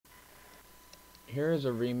Here is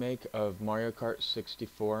a remake of Mario Kart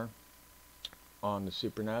 64 on the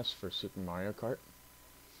Super NES for Super Mario Kart.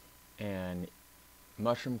 And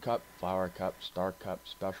Mushroom Cup, Flower Cup, Star Cup,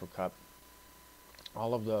 Special Cup,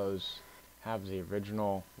 all of those have the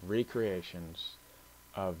original recreations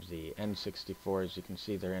of the N64. As you can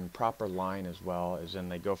see, they're in proper line as well, as in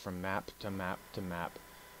they go from map to map to map,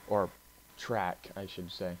 or track, I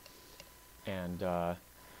should say. And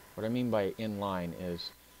what I mean by in line is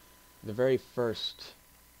the very first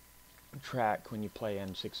track when you play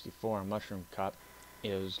N64 Mushroom Cup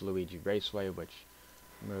is Luigi Raceway, which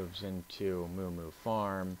moves into Moo Moo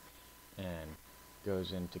Farm and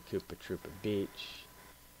goes into Koopa Troopa Beach,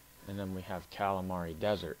 and then we have Calamari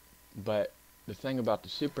Desert. But the thing about the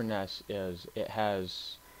Super NES is it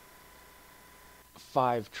has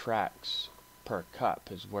 5 tracks per cup,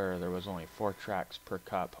 is where there was only 4 tracks per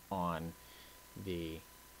cup on the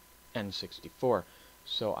N64.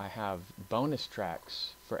 So I have bonus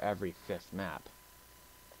tracks for every 5th map.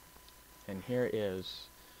 And here is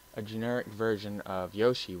a generic version of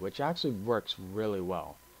Yoshi, which actually works really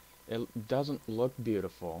well. It doesn't look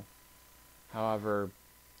beautiful, however,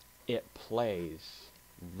 it plays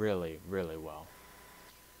really, really well.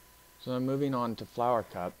 So then moving on to Flower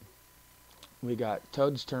Cup, we got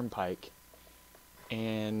Toad's Turnpike,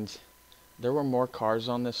 and there were more cars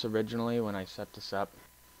on this originally when I set this up,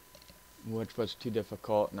 which was too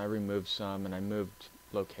difficult, and I removed some, and I moved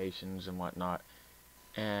locations and whatnot.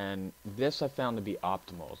 And this I found to be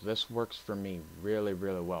optimal. This works for me really,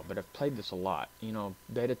 really well. But I've played this a lot. You know,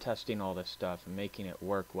 beta testing all this stuff and making it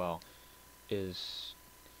work well is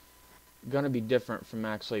going to be different from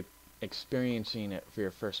actually experiencing it for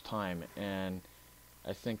your first time. And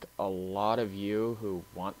I think a lot of you who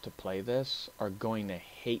want to play this are going to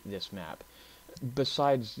hate this map.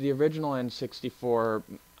 Besides the original N64,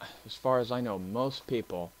 as far as I know, most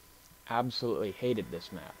people absolutely hated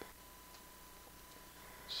this map.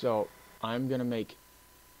 So I'm going to make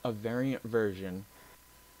a variant version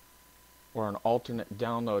or an alternate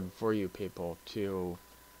download for you people to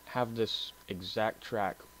have this exact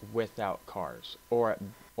track without cars, or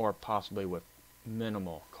possibly with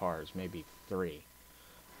minimal cars, maybe 3.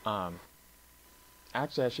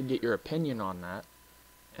 Actually, I should get your opinion on that,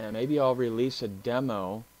 and maybe I'll release a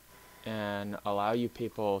demo and allow you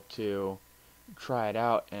people to try it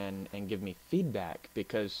out and give me feedback,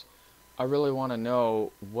 because I really want to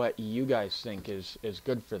know what you guys think is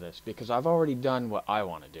good for this, because I've already done what I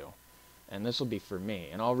want to do, and this will be for me,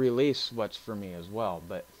 and I'll release what's for me as well.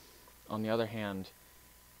 But on the other hand,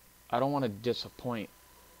 I don't want to disappoint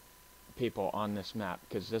people on this map,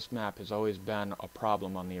 because this map has always been a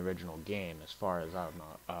problem on the original game as far as I'm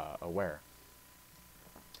aware.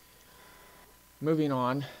 Moving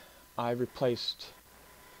on, I replaced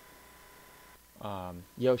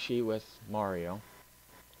Yoshi with Mario.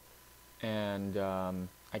 And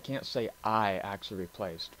I can't say I actually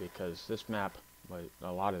replaced, because this map, like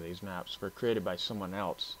a lot of these maps, were created by someone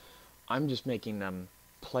else. I'm just making them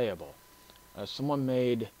playable. Someone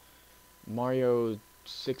made Mario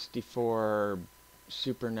 64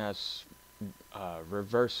 Super NES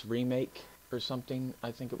reverse remake or something,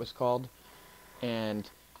 I think it was called. And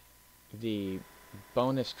the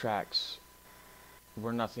bonus tracks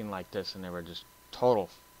were nothing like this, and they were just total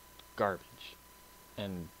garbage.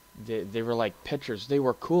 And they were like pictures. They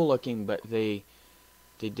were cool looking, but they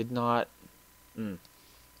did not,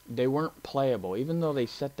 they weren't playable. Even though they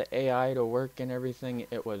set the AI to work and everything,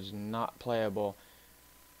 it was not playable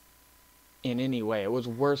in any way. It was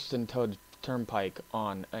worse than Toad's Turnpike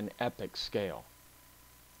on an epic scale.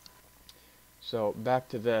 So back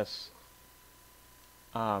to this,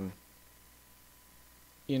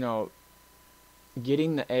 you know,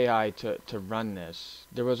 getting the AI to run this,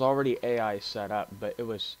 there was already AI set up, but it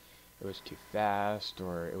was too fast,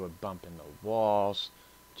 or it would bump into walls,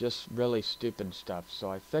 just really stupid stuff. So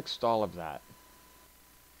I fixed all of that.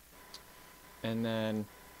 And then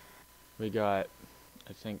we got,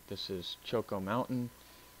 I think this is Choco Mountain.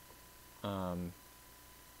 You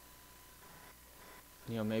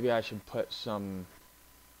know, maybe I should put some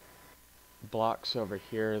blocks over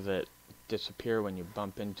here that disappear when you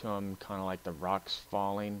bump into them, kind of like the rocks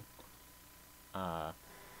falling. I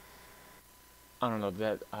don't know,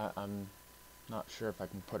 that I'm not sure if I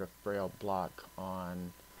can put a frail block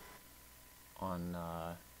on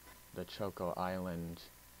the Choco Island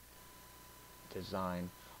design.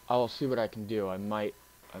 I'll see what I can do. I might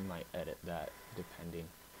edit that depending.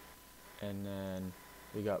 And then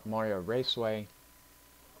we got Mario Raceway.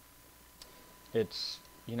 It's,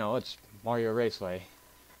 you know, it's Mario Raceway.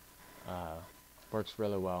 Works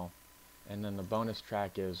really well. And then the bonus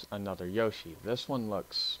track is another Yoshi. This one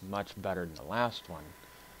looks much better than the last one.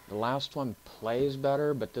 The last one plays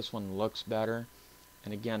better, but this one looks better.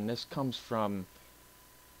 And again, this comes from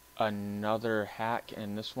another hack,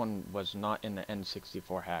 and this one was not in the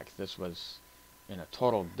N64 hack. This was in a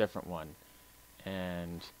total different one.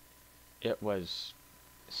 And it was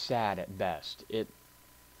sad at best. It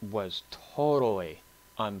was totally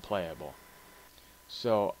unplayable.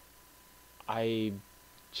 So I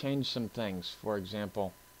changed some things. For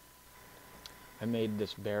example, I made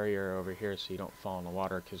this barrier over here so you don't fall in the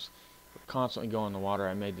water, because constantly go in the water.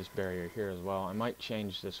 I made this barrier here as well. I might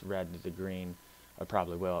change this red to the green. I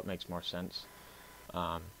probably will. It makes more sense.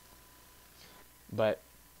 But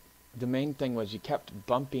the main thing was you kept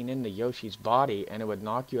bumping into Yoshi's body and it would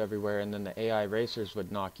knock you everywhere, and then the AI racers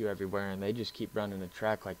would knock you everywhere, and they just keep running the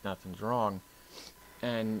track like nothing's wrong,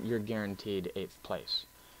 and you're guaranteed 8th place.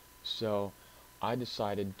 So I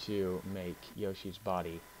decided to make Yoshi's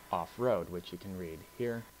body off-road, which you can read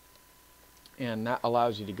here. And that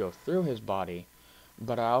allows you to go through his body,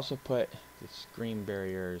 but I also put the screen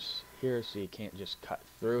barriers here so you can't just cut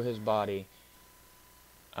through his body.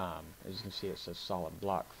 As you can see, it says solid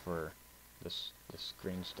block for this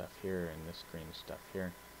green stuff here and this green stuff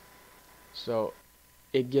here. So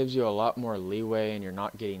it gives you a lot more leeway, and you're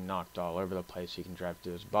not getting knocked all over the place. You can drive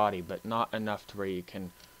through his body, but not enough to where you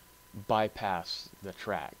can bypass the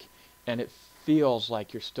track. And it feels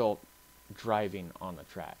like you're still driving on the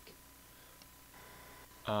track.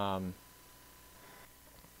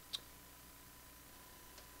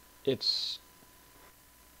 It's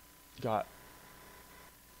got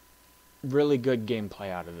really good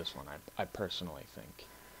gameplay out of this one, I personally think.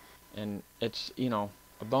 And it's, you know,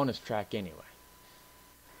 a bonus track anyway.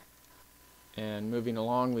 And moving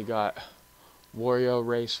along, we got Wario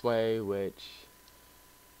Raceway, which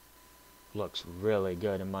looks really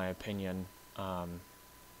good in my opinion.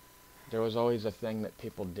 There was always a thing that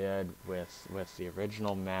people did with the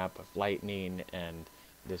original map of lightning and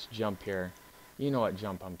this jump here. You know what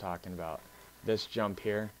jump I'm talking about. This jump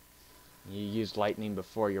here. You use lightning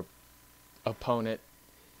before your opponent,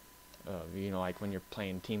 you know, like when you're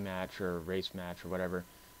playing team match or race match or whatever,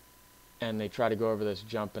 and they try to go over this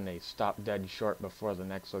jump and they stop dead short before the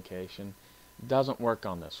next location. Doesn't work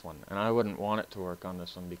on this one, and I wouldn't want it to work on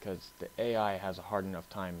this one because the AI has a hard enough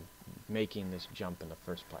time making this jump in the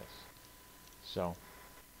first place. So,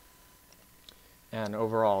 and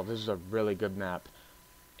overall, this is a really good map.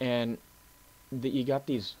 And you got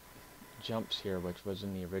these jumps here, which was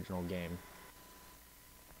in the original game.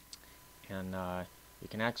 And you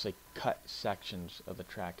can actually cut sections of the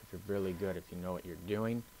track if you're really good, if you know what you're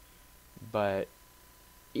doing. But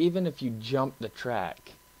even if you jump the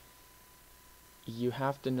track, you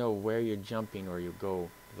have to know where you're jumping or you go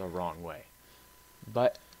the wrong way.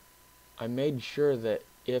 But I made sure that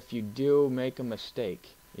if you do make a mistake,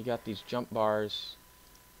 you got these jump bars,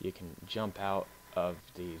 you can jump out of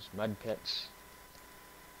these mud pits.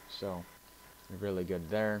 So, really good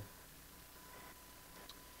there.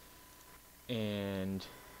 And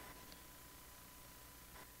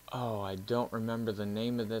oh, I don't remember the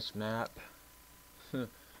name of this map.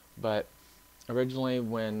 But originally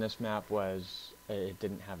when this map was, it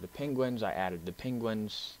didn't have the penguins. I added the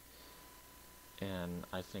penguins, and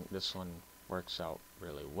I think this one works out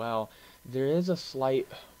really well. There is a slight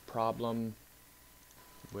problem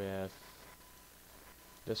with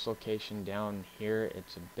this location down here.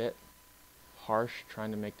 It's a bit harsh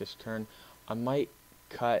trying to make this turn. I might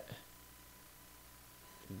cut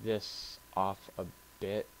this off a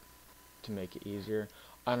bit to make it easier.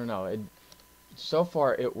 I don't know. So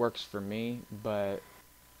far it works for me, but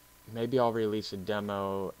maybe I'll release a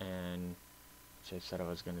demo, and which I said I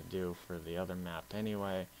was going to do for the other map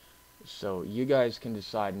anyway. So you guys can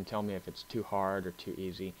decide and tell me if it's too hard or too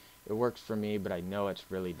easy. It works for me, but I know it's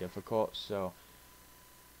really difficult, so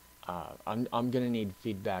I'm going to need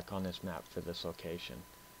feedback on this map for this location.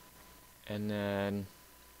 And then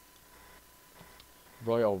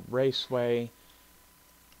Royal Raceway.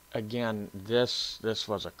 Again, this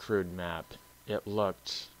was a crude map. It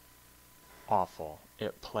looked awful.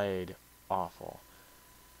 It played awful.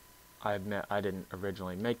 I admit I didn't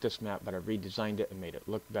originally make this map, but I redesigned it and made it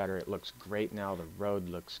look better. It looks great now. The road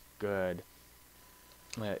looks good.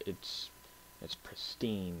 It's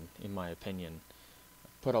pristine in my opinion. I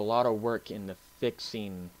put a lot of work into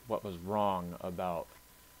fixing what was wrong about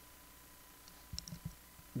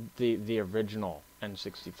the original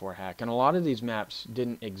N64 hack. And a lot of these maps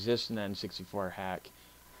didn't exist in the N64 hack.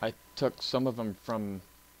 I took some of them from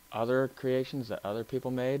other creations that other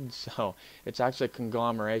people made, so it's actually a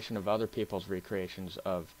conglomeration of other people's recreations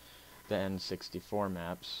of the N64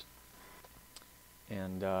 maps.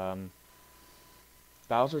 And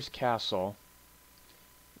Bowser's Castle,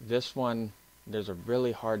 this one, there's a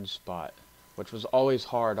really hard spot, which was always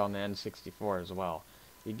hard on the N64 as well.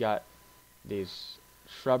 You got these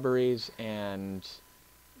shrubberies and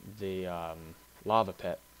the lava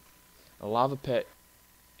pit. The lava pit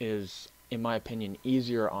is, in my opinion,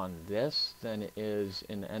 easier on this than it is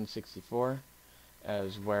in the N64,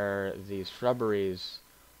 as where these shrubberies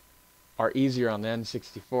are easier on the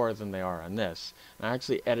N64 than they are on this. And I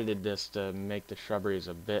actually edited this to make the shrubberies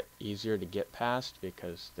a bit easier to get past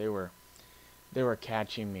because they were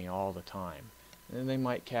catching me all the time. And they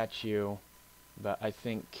might catch you, but I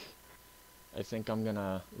think I'm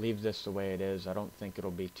gonna leave this the way it is. I don't think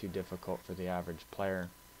it'll be too difficult for the average player.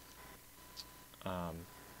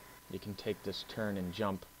 You can take this turn and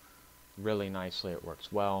jump really nicely. It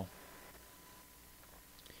works well.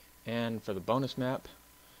 And for the bonus map,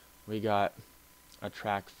 we got a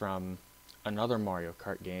track from another Mario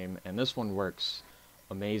Kart game, and this one works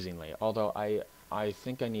amazingly. Although I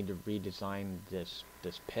think I need to redesign this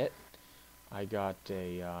pit. I got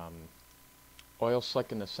a oil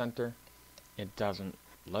slick in the center. It doesn't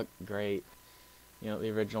look great. You know,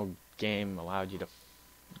 the original game allowed you to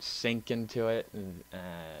sink into it, and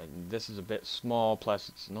this is a bit small, plus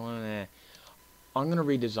it's I'm gonna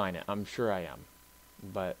redesign it. I'm sure I am,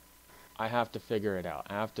 but I have to figure it out.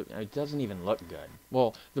 It doesn't even look good.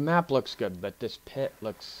 Well, the map looks good, but this pit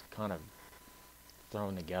looks kind of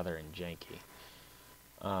thrown together and janky.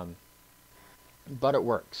 But it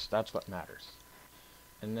works. That's what matters.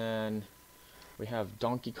 And then we have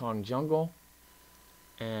Donkey Kong Jungle,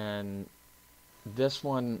 and this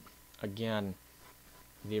one, again,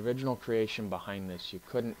 the original creation behind this, you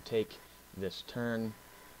couldn't take this turn.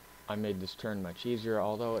 I made this turn much easier,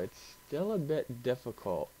 although it's still a bit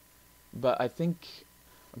difficult. But I'm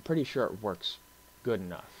pretty sure it works good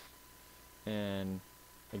enough. And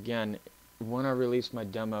again, when I release my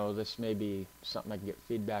demo, this may be something I can get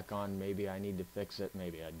feedback on. Maybe I need to fix it,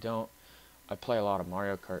 maybe I don't. I play a lot of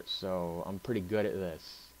Mario Kart, so I'm pretty good at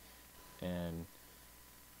this. And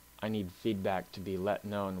I need feedback to be let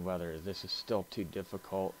known whether this is still too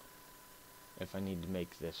difficult, if I need to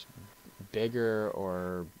make this bigger,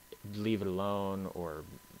 or leave it alone, or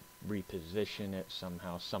reposition it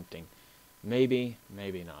somehow, something. Maybe,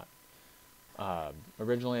 maybe not.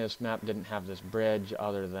 Originally this map didn't have this bridge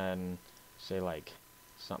other than, say, like,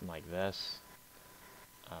 something like this.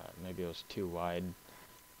 Maybe it was too wide.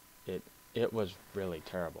 It was really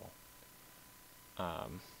terrible.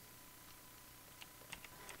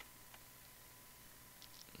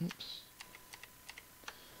 Oops.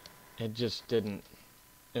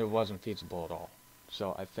 It wasn't feasible at all.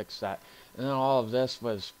 So I fixed that. And then all of this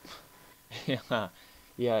was,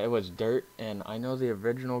 yeah, it was dirt, and I know the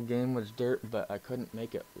original game was dirt, but I couldn't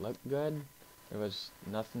make it look good. There was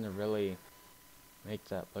nothing to really make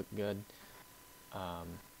that look good.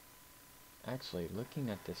 Actually, looking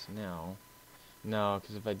at this now, no,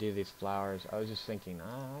 because if I do these flowers, I was just thinking,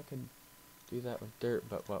 I could do that with dirt,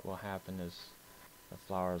 but what will happen is the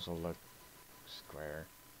flowers will look square.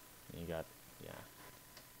 And you got, yeah.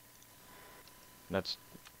 That's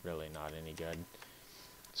really not any good.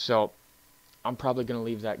 So, I'm probably going to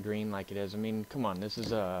leave that green like it is. I mean, come on, this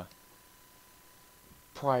is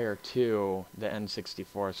prior to the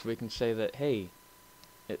N64, so we can say that, hey,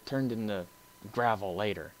 it turned into gravel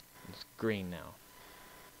later. It's green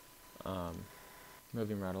now.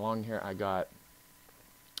 Moving right along here, I got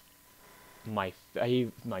my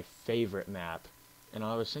favorite map, and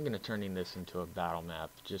I was thinking of turning this into a battle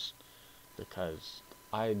map just because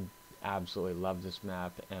I absolutely love this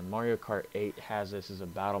map, and Mario Kart 8 has this as a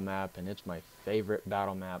battle map, and it's my favorite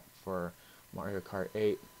battle map for Mario Kart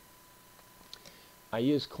 8. I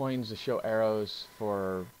use coins to show arrows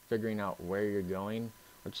for figuring out where you're going,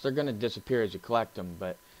 which they're going to disappear as you collect them,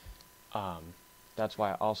 but that's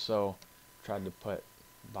why I also tried to put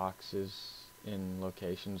boxes in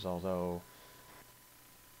locations, although,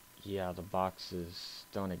 yeah, the boxes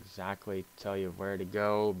don't exactly tell you where to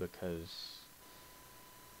go, because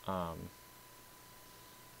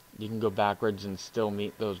you can go backwards and still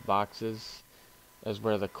meet those boxes, as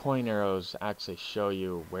where the coin arrows actually show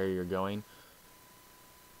you where you're going.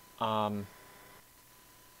 I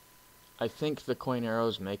think the coin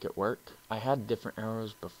arrows make it work. I had different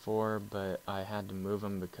arrows before, but I had to move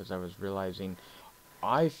them because I was realizing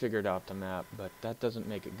I figured out the map, but that doesn't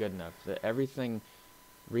make it good enough. That everything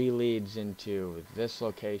re-leads into this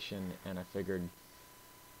location, and I figured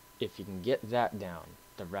if you can get that down,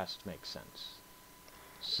 the rest makes sense.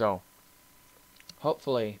 So,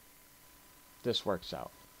 hopefully, this works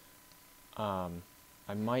out. I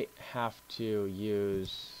might have to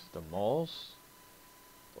use the moles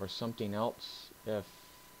or something else. If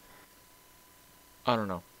I don't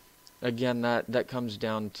know. Again, that comes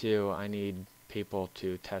down to I need people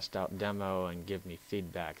to test out demo and give me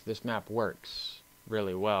feedback. This map works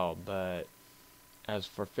really well, but as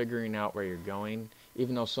for figuring out where you're going,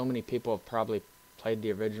 even though so many people have probably played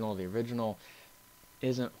the original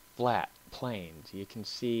isn't flat plains. You can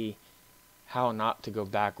see how not to go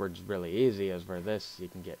backwards really easy, as where this you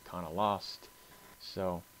can get kind of lost.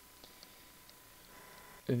 So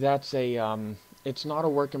that's it's not a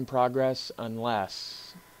work in progress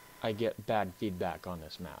unless I get bad feedback on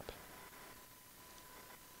this map.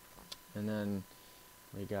 And then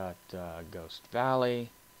we got Ghost Valley,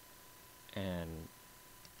 and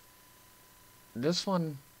this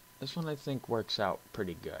one I think works out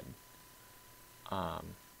pretty good. I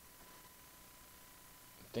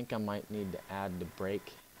think I might need to add the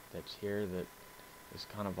break that's here that is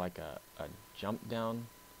kind of like a jump down.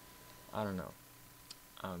 I don't know.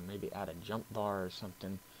 Maybe add a jump bar or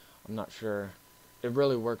something. I'm not sure. It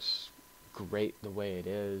really works great the way it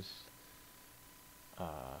is.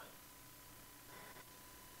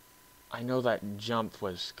 I know that jump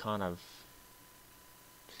was kind of...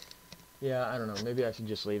 Yeah, I don't know. Maybe I should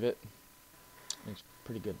just leave it. It's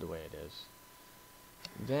pretty good the way it is.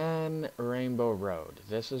 Then Rainbow Road.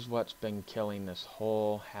 This is what's been killing this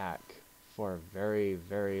whole hack for a very,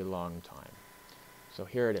 very long time. So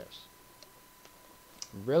here it is.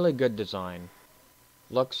 Really good design.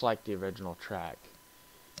 Looks like the original track.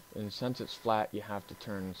 And since it's flat, you have to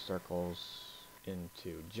turn circles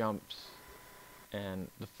into jumps. And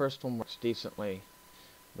the first one works decently,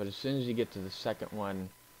 but as soon as you get to the second one,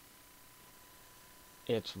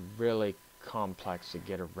 it's really complex to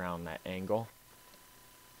get around that angle.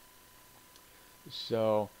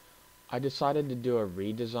 So I decided to do a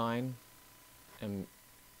redesign and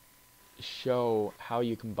show how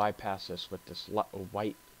you can bypass this with this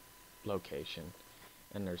white location,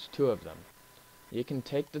 and there's two of them. You can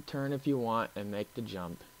take the turn if you want and make the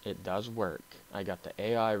jump. It does work. I got the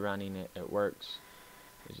AI running it. It works.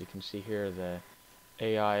 As you can see here, the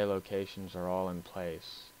AI locations are all in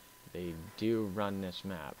place. They do run this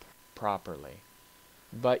map properly.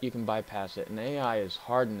 But you can bypass it, and the AI is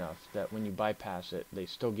hard enough that when you bypass it, they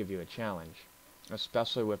still give you a challenge,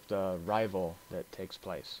 especially with the rival that takes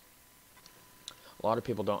place. A lot of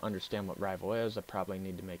people don't understand what rival is. I probably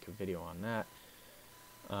need to make a video on that.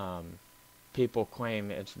 People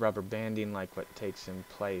claim it's rubber banding like what takes in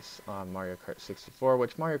place on Mario Kart 64,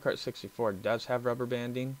 which Mario Kart 64 does have rubber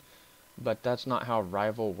banding, but that's not how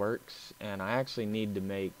rival works, and I actually need to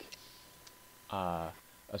make a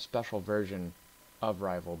special version of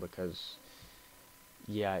rival because,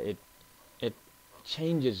 yeah, it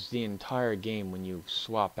changes the entire game when you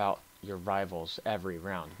swap out your rivals every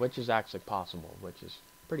round, which is actually possible, which is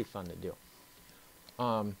pretty fun to do.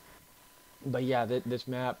 But yeah, this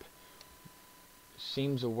map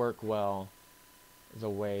seems to work well the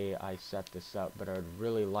way I set this up, but I'd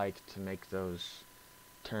really like to make those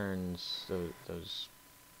turns, those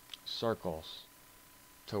circles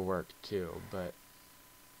to work too, but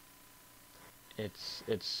it's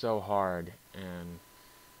so hard, and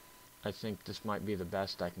I think this might be the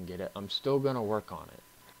best I can get it. I'm still gonna work on it,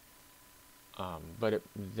 but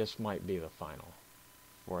this might be the final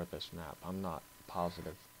for this map. I'm not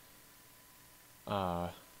positive.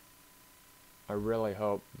 I really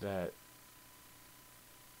hope that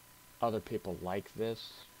other people like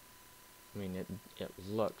this. I mean, it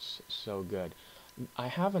looks so good. I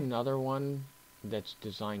have another one that's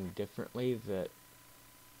designed differently that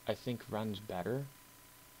I think runs better,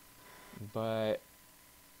 but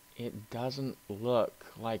it doesn't look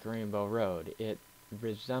like Rainbow Road. It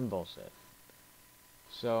resembles it.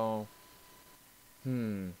 So,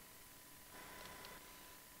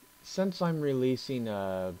 since I'm releasing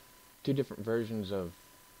two different versions of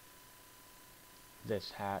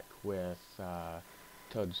this hack with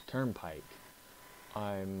Toad's Turnpike,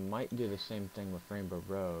 I might do the same thing with Rainbow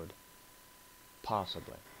Road,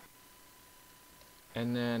 possibly.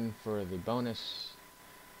 And then for the bonus,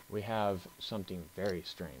 we have something very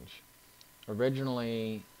strange.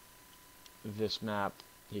 Originally, this map,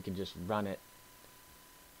 you could just run it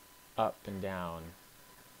up and down,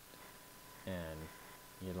 and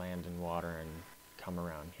you land in water and come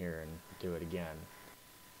around here and do it again.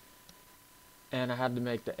 And I had to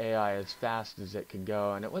make the AI as fast as it could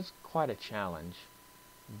go, and it was quite a challenge,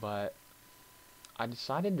 but I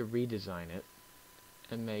decided to redesign it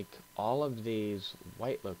and make all of these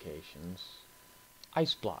white locations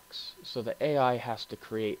ice blocks. So the AI has to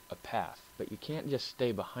create a path, but you can't just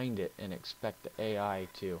stay behind it and expect the AI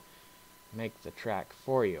to make the track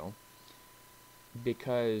for you,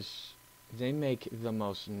 because they make the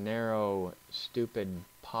most narrow, stupid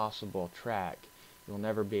possible track. You'll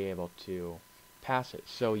never be able to pass it.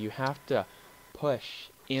 So you have to push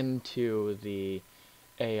into the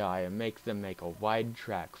AI and make them make a wide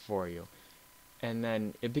track for you. And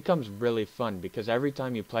then it becomes really fun because every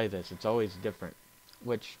time you play this, it's always different,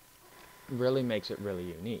 which really makes it really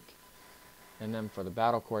unique. And then for the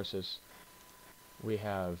battle courses, we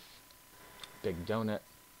have Big Donut.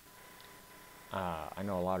 I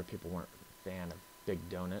know a lot of people weren't a fan of Big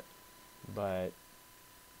Donut, but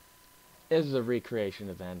it is a recreation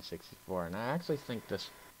of the N64, and I actually think this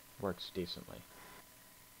works decently.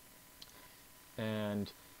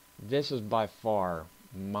 And this is by far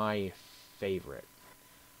my favorite.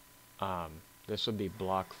 This would be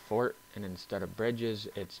Block Fort, and instead of bridges,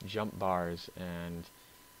 it's jump bars, and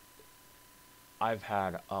I've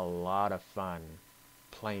had a lot of fun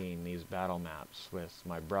playing these battle maps with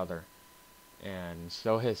my brother, and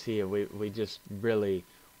so has he. We just really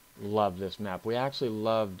love this map. We actually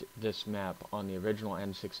loved this map on the original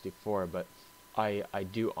N64, but I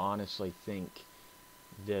do honestly think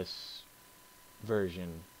this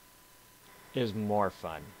version is more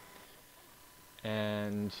fun.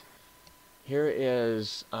 And here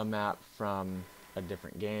is a map from a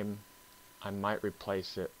different game. I might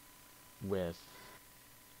replace it with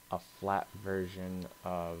a flat version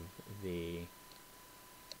of the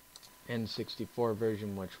N64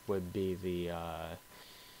 version, which would be the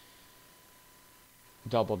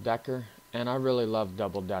double decker, and I really love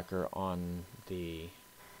double decker on the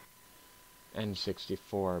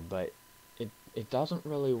N64, but it doesn't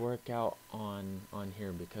really work out on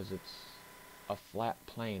here because it's a flat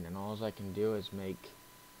plane, and all I can do is make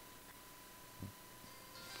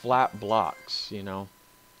flat blocks, you know.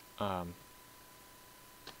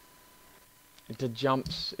 The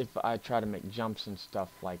jumps, if I try to make jumps and stuff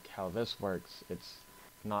like how this works, it's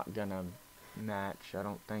not gonna match, I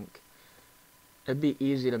don't think. It'd be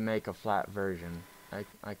easy to make a flat version.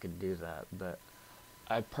 I could do that, but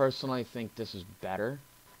I personally think this is better.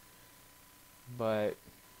 But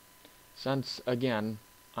since, again,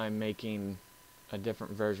 I'm making a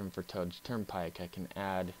different version for Toad's Turnpike, I can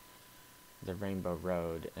add the Rainbow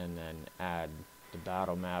Road and then add the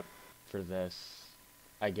battle map for this,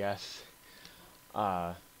 I guess.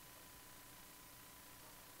 That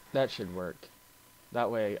should work. That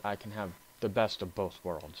way I can have the best of both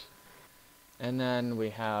worlds. And then we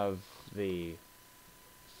have the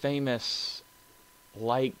famous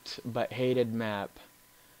liked but hated map,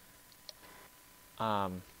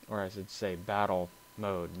 or I should say battle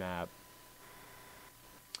mode map.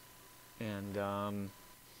 And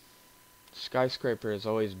Skyscraper has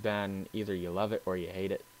always been either you love it or you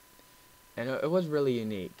hate it. And it was really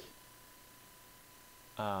unique.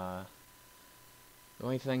 The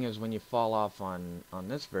only thing is when you fall off on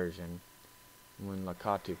this version, when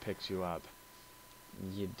Lakatu picks you up,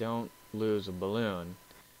 you don't lose a balloon.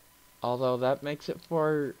 Although that makes it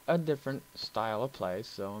for a different style of play,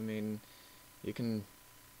 so I mean, you can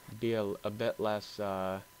be a bit less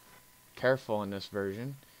careful in this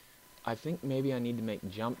version. I think maybe I need to make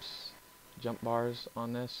jump bars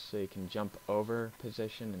on this, so you can jump over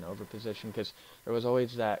position and over position, because there was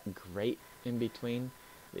always that grate in between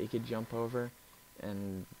that you could jump over,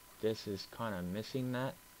 and this is kind of missing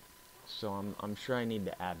that, so I'm sure I need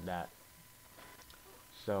to add that.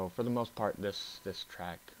 So for the most part, this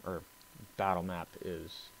track or battle map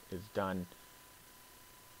is done.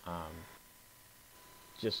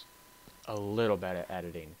 Just a little bit of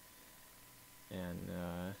editing, and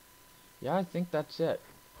yeah, I think that's it.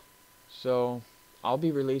 So I'll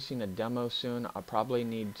be releasing a demo soon. I'll probably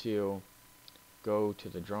need to go to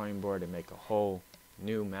the drawing board and make a whole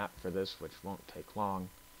new map for this, which won't take long,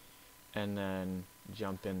 and then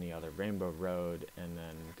jump in the other Rainbow Road, and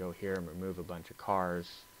then go here and remove a bunch of cars,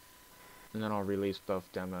 and then I'll release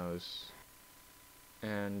both demos.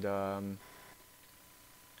 And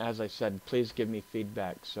as I said, please give me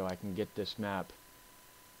feedback so I can get this map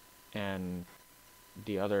and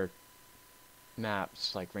the other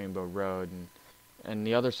maps like Rainbow Road and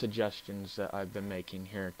the other suggestions that I've been making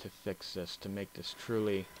here to fix this, to make this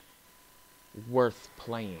truly worth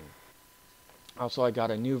playing. Also, I got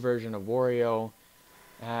a new version of Wario.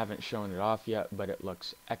 I haven't shown it off yet, but it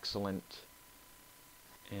looks excellent.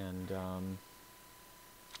 And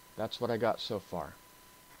that's what I got so far.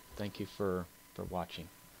 Thank you for watching.